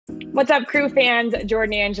What's up, crew fans?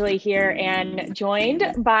 Jordan Angeli here, and joined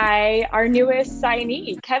by our newest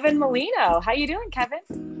signee, Kevin Molino. How you doing,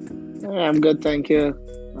 Kevin? Yeah, I'm good, thank you.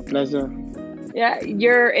 My pleasure. Yeah,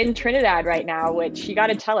 you're in Trinidad right now, which you got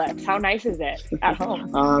to tell us. How nice is it at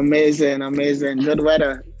home? Amazing. Good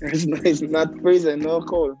weather. It's not freezing, no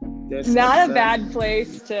cold. Not a bad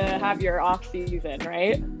place to have your off season,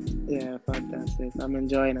 right? Yeah, fantastic. I'm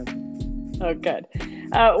enjoying it. Oh, good.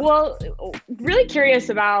 Well, really curious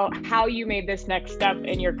about how you made this next step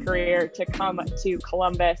in your career to come to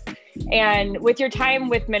Columbus. And with your time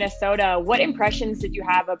with Minnesota, what impressions did you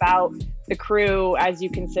have about the crew as you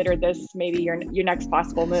consider this maybe your next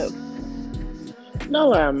possible move?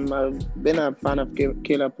 No, I've been a fan of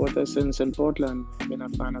Caleb Porter since in Portland. I've been a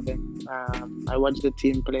fan of him. I watched the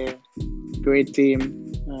team play. Great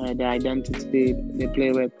team. The identity they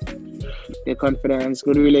play with. Their confidence,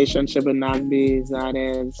 good relationship with Nagby,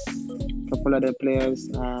 Zades, a couple other players.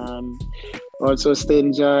 Also,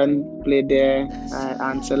 Stain John played there,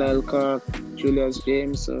 Ansel Elcock, Julius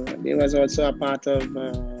James. So they was also a part of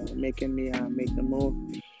making me make the move.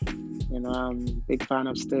 You know, I'm a big fan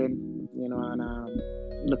of Stain, you know,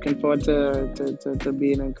 and looking forward to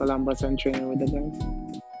being in Columbus and training with the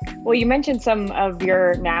guys. Well, you mentioned some of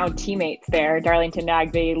your now teammates there, Darlington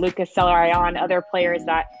Nagbe, Lucas Celarion, other players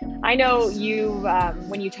that I know you,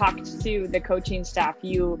 when you talked to the coaching staff,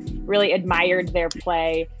 you really admired their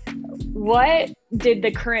play. What did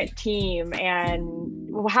the current team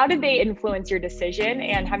and how did they influence your decision?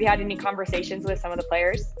 And have you had any conversations with some of the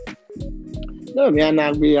players? No, me and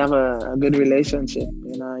Nagby have a good relationship.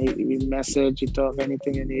 You know, we message, he talk,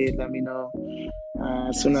 anything you need, let me know.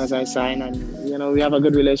 As soon as I sign, and you know, we have a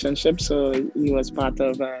good relationship. So he was part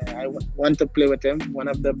of. I want to play with him. One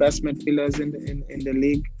of the best midfielders in the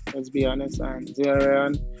league. Let's be honest. And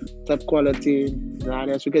Zarian, top quality.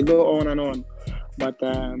 Zarius. We could go on and on, but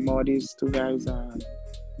more these two guys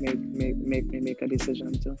make me make a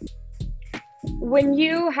decision too. When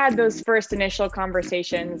you had those first initial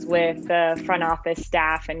conversations with the front office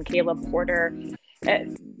staff and Caleb Porter,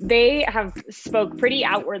 they have spoke pretty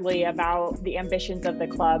outwardly about the ambitions of the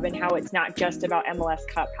club and how it's not just about MLS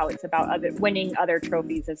Cup, how it's about winning other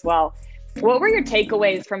trophies as well. What were your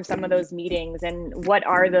takeaways from some of those meetings, and what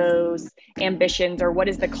are those ambitions, or what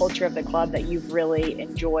is the culture of the club that you've really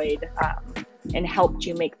enjoyed and helped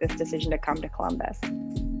you make this decision to come to Columbus?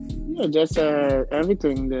 Yeah, just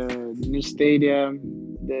everything. The new stadium,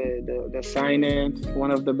 the signing,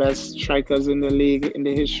 one of the best strikers in the league in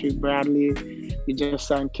the history, Bradley. We just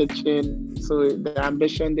signed Kitchen. So the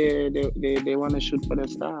ambition, they want to shoot for the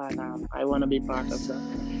star, and I want to be part of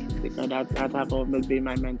that, because that will be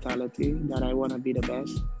my mentality, that I want to be the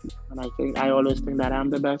best. And I always think that I'm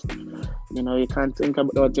the best. You know, you can't think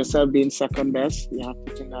about yourself being second best. You have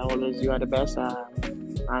to think that always you are the best.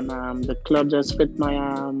 And the club just fit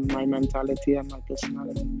my mentality and my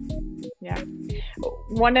personality. Yeah.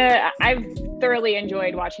 I've thoroughly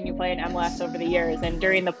enjoyed watching you play in MLS over the years, and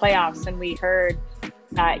during the playoffs, and we heard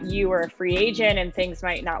that you were a free agent and things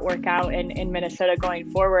might not work out in Minnesota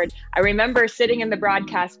going forward. I remember sitting in the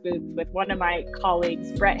broadcast booth with one of my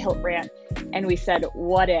colleagues, Brett Hiltbrand, and we said,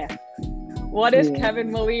 what if? What if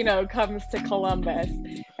Kevin Molino comes to Columbus?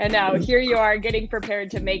 And now here you are getting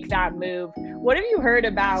prepared to make that move. What have you heard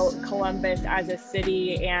about Columbus as a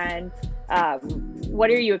city, and what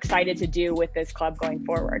are you excited to do with this club going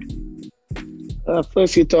forward?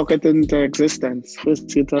 First, you talk it into existence.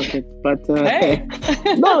 First, you talk it, but hey.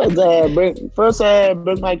 no.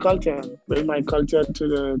 Bring my culture. Bring my culture to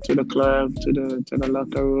the club, to the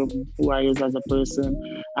locker room. Who I is as a person,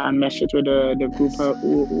 and mesh it with the group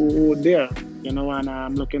who there. You know, and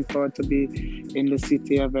I'm looking forward to be in the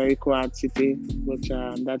city, a very quiet city, which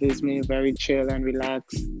that is me, very chill and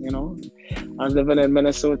relaxed. You know, I was living in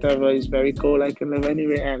Minnesota, where it's very cold. I can live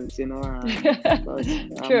anywhere else. You know, because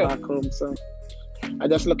I'm back home, so. I'm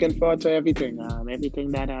just looking forward to everything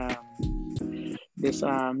that this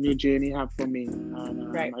new journey have for me.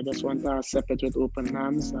 And right. I just want to accept it with open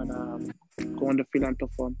arms and go on the field and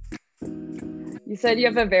perform. You said you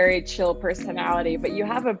have a very chill personality, but you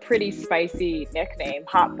have a pretty spicy nickname,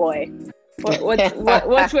 Hot Boy.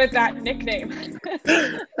 What's with that nickname?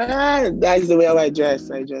 That's the way I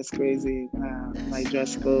dress. I dress crazy. My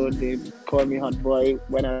dress code, they call me Hot Boy.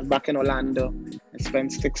 When I was back in Orlando, I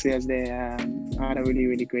spent 6 years there. I had a really,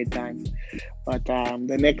 really great time. But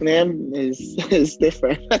the nickname is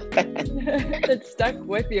different. It stuck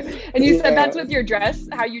with you. And you said that's with your dress,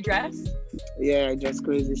 how you dress? Yeah, I dress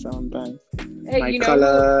crazy sometimes. Hey, my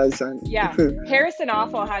colors and yeah, Harrison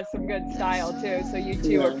Awful has some good style too. So you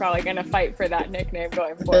two are probably going to fight for that nickname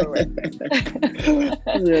going forward.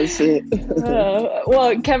 That's it.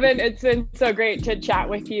 Well, Kevin, it's been so great to chat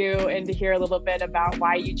with you and to hear a little bit about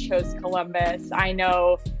why you chose Columbus. I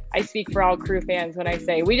know I speak for all Crew fans when I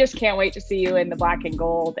say we just can't wait to see you in the black and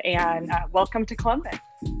gold, and welcome to Columbus.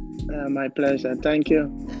 My pleasure. Thank you.